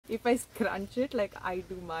if I scrunch it like I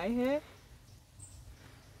do my hair,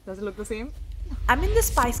 does it look the same? I'm in the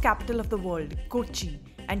spice capital of the world, Kochi,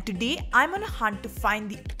 and today I'm on a hunt to find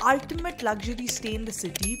the ultimate luxury stay in the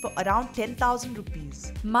city for around 10,000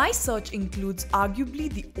 rupees. My search includes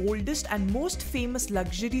arguably the oldest and most famous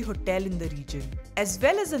luxury hotel in the region, as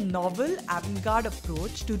well as a novel avant-garde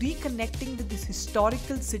approach to reconnecting with this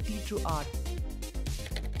historical city through art.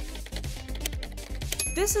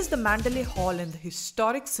 This is the Mandalay Hall in the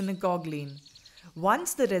historic Synagogue Lane.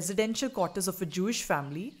 Once the residential quarters of a Jewish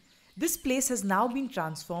family, this place has now been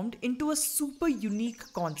transformed into a super unique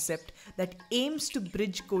concept that aims to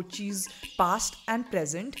bridge Kochi's past and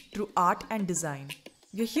present through art and design.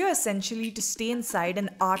 We're here essentially to stay inside an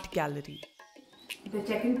art gallery. The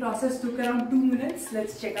check-in process took around 2 minutes.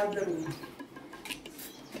 Let's check out the room.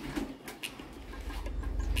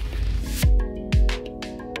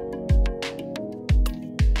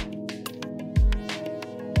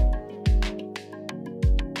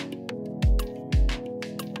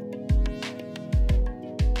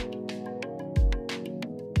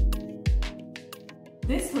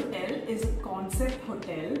 This hotel is a concept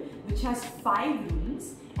hotel which has 5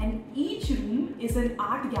 rooms, and each room is an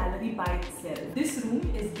art gallery by itself. This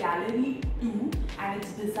room is Gallery 2 and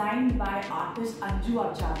it's designed by artist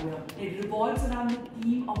Anju Acharya. It revolves around the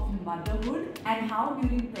theme of motherhood and how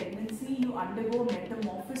during pregnancy you undergo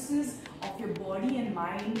metamorphosis of your body and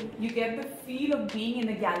mind. You get the feel of being in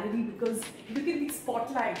a gallery because look at these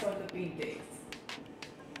spotlights on the paintings.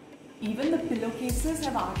 Even the pillowcases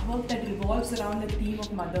have artwork that revolves around the theme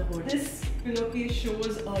of motherhood. This pillowcase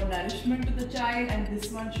shows nourishment to the child and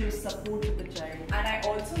this one shows support to the child. And I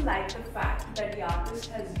also like the fact that the artist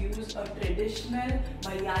has used a traditional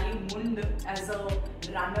Malayali mund as a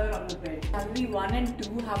runner on the bed. Gallery 1 and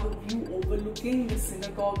 2 have a view overlooking the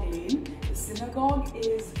synagogue lane. The synagogue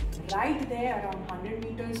is right there around 100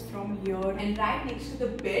 meters from here, and right next to the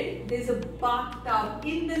bed there's a bathtub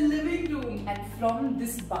in the living room, and from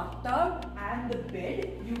this bathtub and the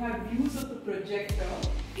bed you have views of the projector.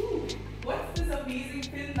 Ooh, what's this amazing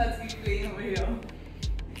film that's been playing over here?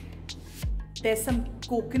 There's some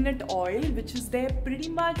coconut oil which is there pretty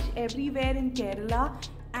much everywhere in Kerala,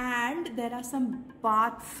 and there are some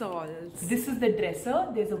bath salts. This is the dresser.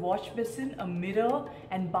 There's a wash basin, a mirror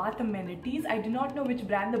and bath amenities. I do not know which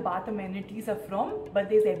brand the bath amenities are from, but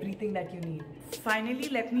there's everything that you need. Finally,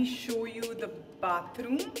 let me show you the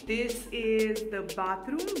bathroom. This is the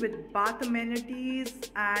bathroom with bath amenities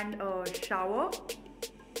and a shower.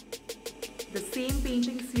 The same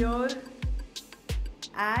paintings here.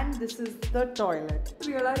 And this is the toilet. I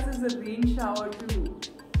realize there's a rain shower too.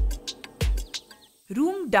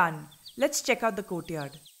 Room done. Let's check out the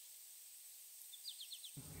courtyard.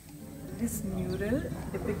 This mural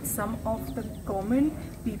depicts some of the common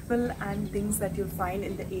people and things that you'll find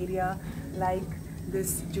in the area, like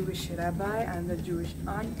this Jewish rabbi and the Jewish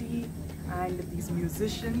auntie and these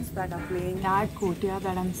musicians that are playing. That courtyard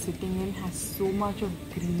that I'm sitting in has so much of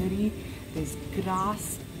greenery. There's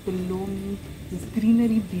grass below me, there's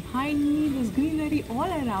greenery behind me, there's greenery all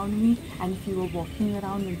around me. And if you were walking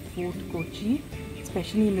around in Fort Kochi,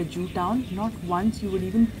 especially in the Jew town, not once you would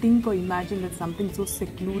even think or imagine that something so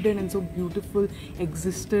secluded and so beautiful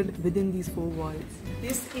existed within these 4 walls.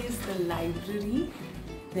 This is the library.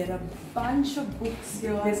 There are a bunch of books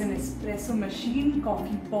here. There's an espresso machine,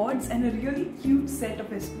 coffee pods, and a really cute set of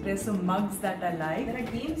espresso mugs that I like. There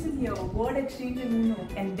are games in here, word exchange and Uno.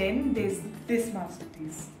 And then there's this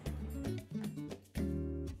masterpiece.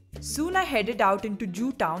 Soon I headed out into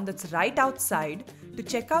Jew town that's right outside to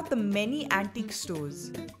check out the many antique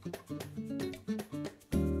stores.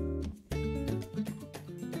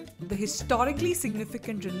 The historically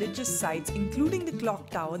significant religious sites, including the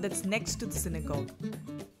clock tower that's next to the synagogue,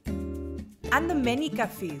 and the many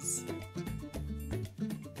cafes.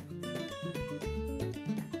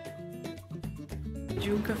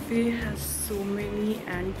 Jew Cafe has so many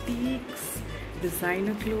antiques,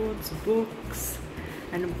 designer clothes, books,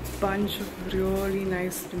 and a bunch of really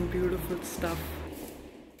nice and beautiful stuff.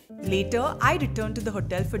 Later, I returned to the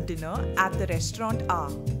hotel for dinner at the restaurant Aah.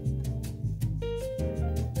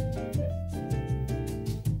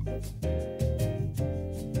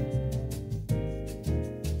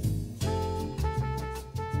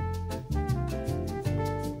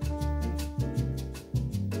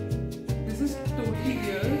 This is totally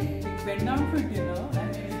real. We went down for dinner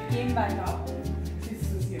and when we came back up,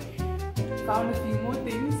 this was here. Found a few more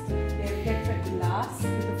things. They've kept a glass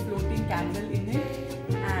with a floating candle in it,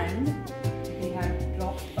 and they have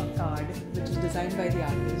dropped a card which is designed by the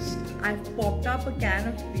artist. I've popped up a can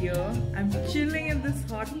of beer. I'm chilling in this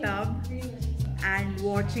hot tub and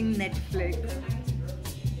watching Netflix.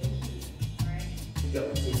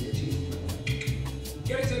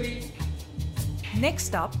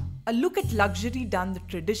 Next up, a look at luxury done the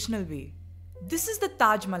traditional way. This is the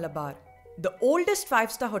Taj Malabar, the oldest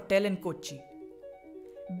 5-star hotel in Kochi.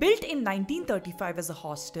 Built in 1935 as a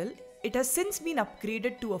hostel, it has since been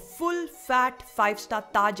upgraded to a full, fat 5-star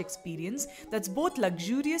Taj experience that's both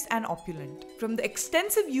luxurious and opulent. From the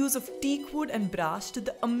extensive use of teak wood and brass to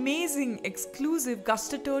the amazing, exclusive,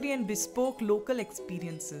 gustatory and bespoke local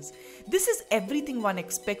experiences, this is everything one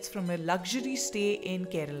expects from a luxury stay in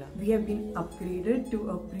Kerala. We have been upgraded to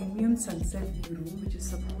a premium sunset view room, which is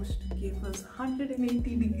supposed to give us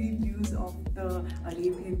 180-degree views of the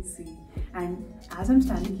Arabian Sea. And as I'm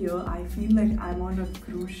standing here, I feel like I'm on a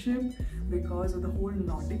cruise ship because of the whole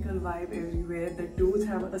nautical vibe everywhere. The doors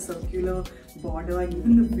have a circular border and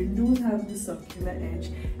even the windows have this circular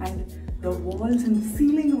edge, and the walls and the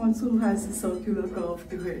ceiling also has a circular curve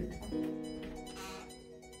to it.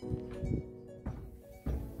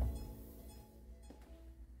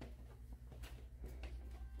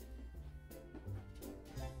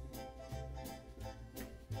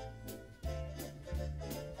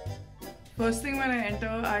 First thing when I enter,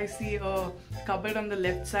 I see a cupboard on the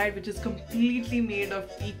left side which is completely made of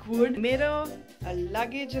teak wood. Mirror, a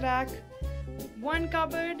luggage rack, one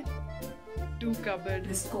cupboard, two cupboards.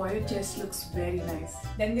 This square chest looks very nice.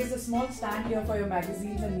 Then there's a small stand here for your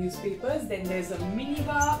magazines and newspapers. Then there's a mini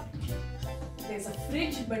bar. There's a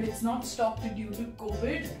fridge, but it's not stocked due to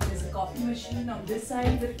COVID. There's a coffee machine on this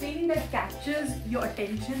side. The thing that captures your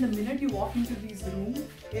attention the minute you walk into these rooms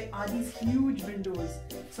are these huge windows.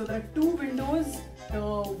 So there are two windows. The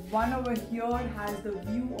one over here has the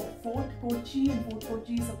view of Fort Kochi, and Fort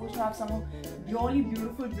Kochi is supposed to have some really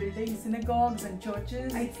beautiful buildings, synagogues and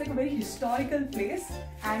churches. It's like a very historical place.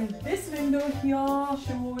 And this window here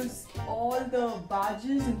shows all the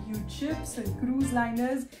barges and huge ships and cruise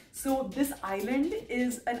liners. So this island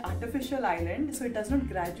is an artificial island, so it does not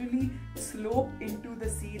gradually slope into the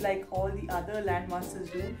sea like all the other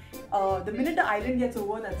landmasses do. The minute the island gets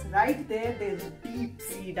over, that's right there, there's deep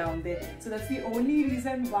sea down there. So that's the only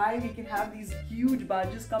reason why we can have these huge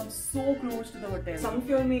barges come so close to the hotel. Some of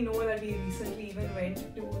you all may know that we recently even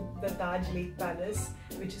went to the Taj Lake Palace,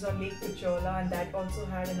 which is on Lake Pichola, and that also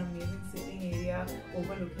had an amazing sitting area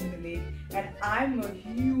overlooking the lake. And I'm a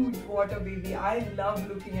huge water baby. I love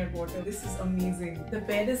looking at water. This is amazing. The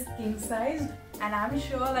bed is king sized, and I'm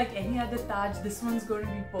sure like any other Taj, this one's going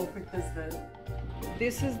to be perfect as well.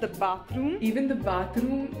 This is the bathroom. Even the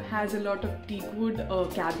bathroom has a lot of teak wood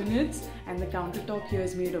cabinets, and the countertop here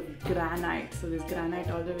is made of granite. So there's granite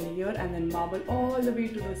all the way here and then marble all the way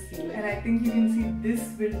to the ceiling. And I think you can see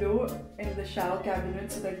this window in the shower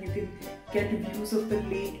cabinet so that you can get views of the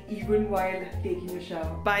lake even while taking a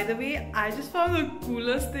shower. By the way, I just found the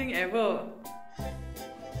coolest thing ever.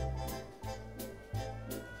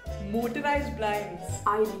 Motorized blinds.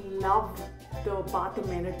 I love the bath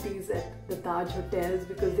amenities at the Taj hotels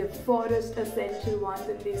because they're forest essential ones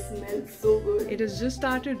and they smell so good. It has just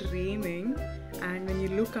started raining, and when you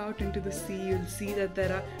look out into the sea, you'll see that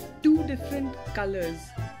there are two different colors.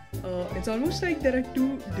 It's almost like there are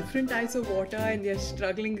two different types of water and they're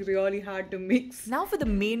struggling really hard to mix. Now for the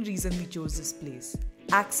main reason we chose this place: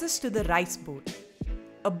 access to the Riceboat.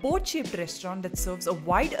 A boat-shaped restaurant that serves a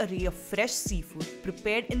wide array of fresh seafood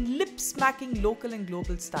prepared in lip-smacking local and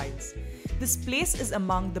global styles. This place is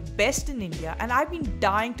among the best in India, and I've been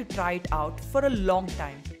dying to try it out for a long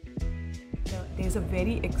time. There's a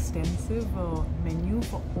very extensive menu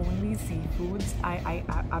for only seafoods. I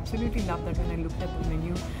absolutely love that. When I looked at the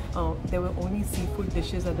menu, there were only seafood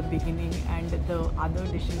dishes at the beginning and the other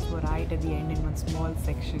dishes were right at the end in one small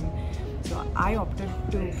section. So I opted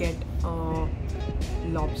to get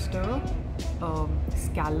lobster,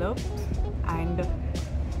 scallops and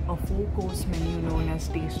a 4-course menu known as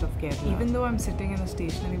Taste of Kerala. Even though I'm sitting in a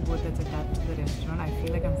stationary boat that's attached to the restaurant, I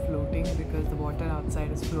feel like I'm floating because the water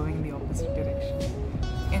outside is flowing in the opposite direction.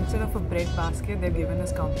 Instead of a bread basket, they've given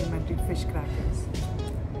us complimentary fish crackers.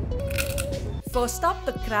 First up,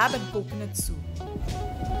 the crab and coconut soup.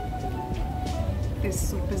 This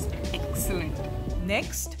soup is excellent.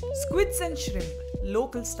 Next, squids and shrimp,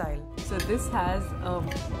 local style. So this has a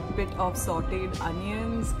bit of sauteed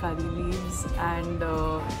onions, curry leaves and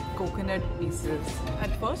coconut pieces.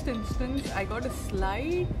 At first instance, I got a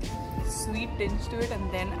slight sweet tinge to it,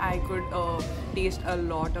 and then I could taste a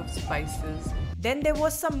lot of spices. Then there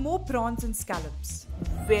was some more prawns and scallops.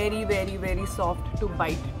 Very, very, very soft to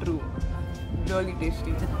bite through. Really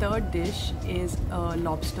tasty. The third dish is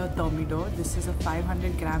lobster thermidor. This is a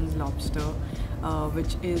 500 grams lobster.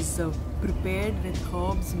 which is prepared with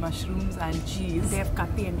herbs, mushrooms and cheese. They have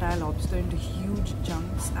cut the entire lobster into huge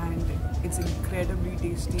chunks and it's incredibly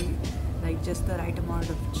tasty, like just the right amount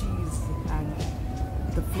of cheese, and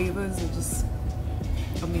the flavors are just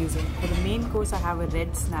amazing. For the main course, I have a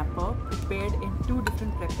red snapper prepared in two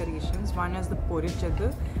different preparations. One is the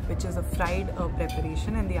porichadu, which is a fried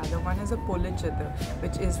preparation, and the other one is a polichadu,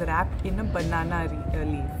 which is wrapped in a banana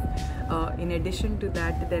leaf. In addition to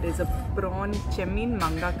that, there is a prawn chemin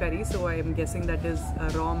manga curry, so I am guessing that is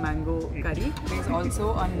a raw mango curry. There is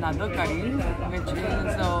also another curry, which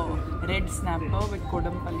is a red snapper with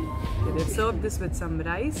kodampalli. They serve this with some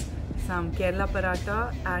rice, some Kerala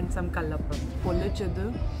paratha and some kallapam.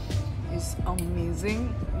 Polichadu is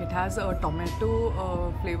amazing. It has a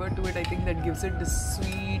tomato flavor to it. I think that gives it the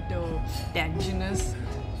sweet tanginess.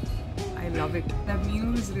 I love it. The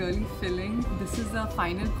meal is really filling. This is the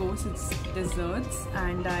final course. It's desserts,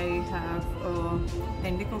 and I have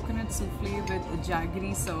tender coconut souffle with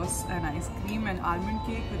jaggery sauce and ice cream, and almond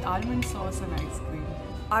cake with almond sauce and ice cream.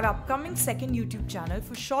 Our upcoming second YouTube channel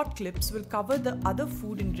for short clips will cover the other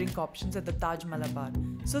food and drink options at the Taj Malabar,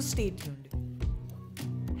 so stay tuned.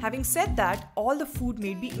 Having said that, all the food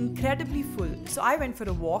made me incredibly full, so I went for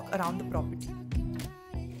a walk around the property.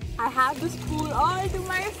 I have this pool all to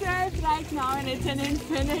myself right now, and it's an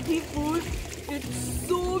infinity pool. It's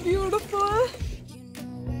so beautiful.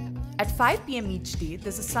 At 5 PM each day,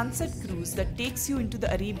 there's a sunset cruise that takes you into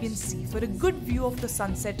the Arabian Sea for a good view of the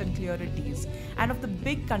sunset on clearer days, and of the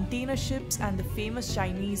big container ships and the famous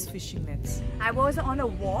Chinese fishing nets. I was on a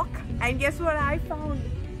walk, and guess what I found?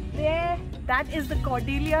 There, that is the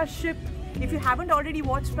Cordelia ship. If you haven't already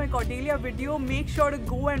watched my Cordelia video, make sure to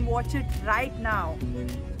go and watch it right now.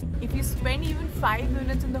 If you spend even 5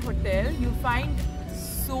 minutes in the hotel, you'll find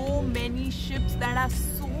so many ships that are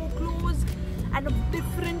so close and of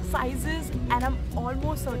different sizes, and I'm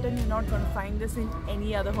almost certain you're not going to find this in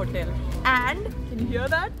any other hotel. And can you hear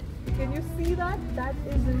that? Can you see that? That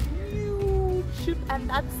is a huge ship, and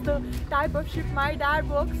that's the type of ship my dad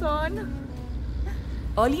works on.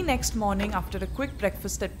 Early next morning, after a quick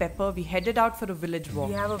breakfast at Pepper, we headed out for a village walk.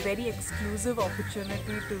 We have a very exclusive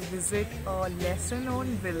opportunity to visit a lesser known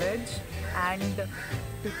village and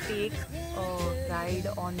to take a ride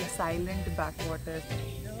on the silent backwaters.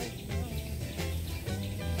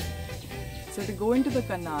 So to go into the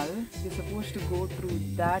canal, we're supposed to go through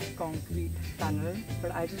that concrete tunnel,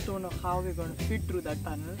 but I just don't know how we're going to fit through that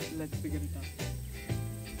tunnel. Let's figure it out.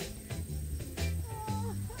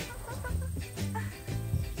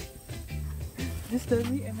 Just tell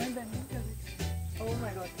me, am I bending correct? Oh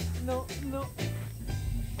my god. No, no.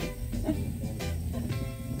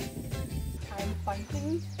 I'm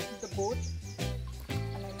punting the boat,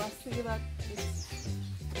 and I must say that it's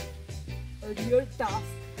a real task.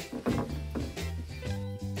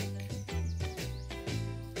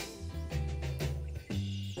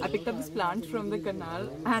 I picked up this plant from the canal,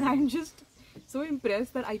 and I'm just so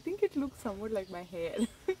impressed that I think it looks somewhat like my hair.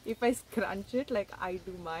 If I scrunch it like I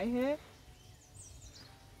do my hair,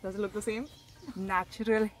 does it look the same?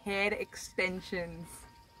 Natural hair extensions.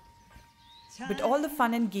 But all the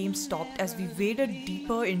fun and games stopped as we waded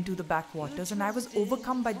deeper into the backwaters, and I was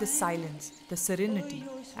overcome by the silence, the serenity,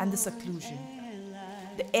 and the seclusion.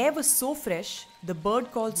 The air was so fresh, the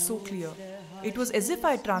bird called so clear. It was as if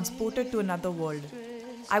I had transported to another world.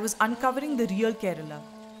 I was uncovering the real Kerala.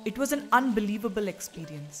 It was an unbelievable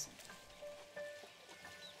experience.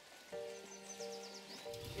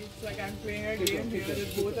 It's like I'm playing a game here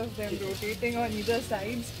with both of them rotating on either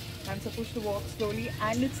sides. I'm supposed to walk slowly,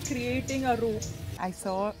 and it's creating a rope. I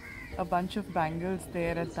saw a bunch of bangles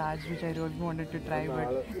there at Taj, which I really wanted to try,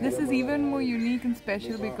 but this is even more unique and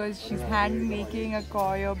special because she's hand making a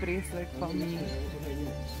coir bracelet for me.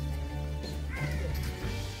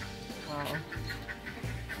 Wow.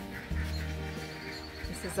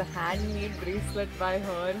 This is a handmade bracelet by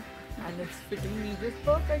her, and it's fitting me just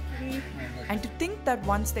perfectly. And to think that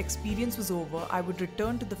once the experience was over, I would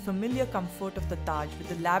return to the familiar comfort of the Taj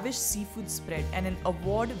with a lavish seafood spread and an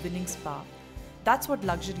award-winning spa. That's what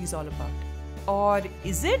luxury is all about. Or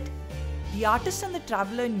is it? The artist and the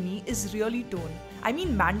traveler in me is really torn. I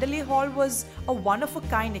mean, Mandalay Hall was a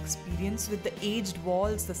one-of-a-kind experience with the aged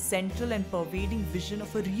walls, the central and pervading vision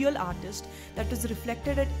of a real artist that was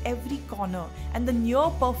reflected at every corner, and the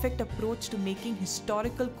near-perfect approach to making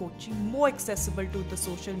historical Kochi more accessible to the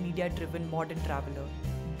social media-driven modern traveler.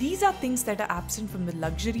 These are things that are absent from the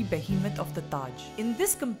luxury behemoth of the Taj. In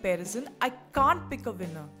this comparison, I can't pick a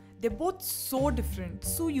winner. They're both so different,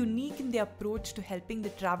 so unique in their approach to helping the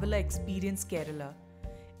traveler experience Kerala.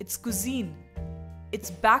 It's cuisine, it's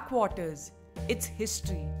backwaters, It's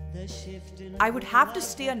history. I would have to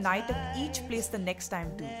stay a night at each place the next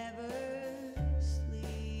time too.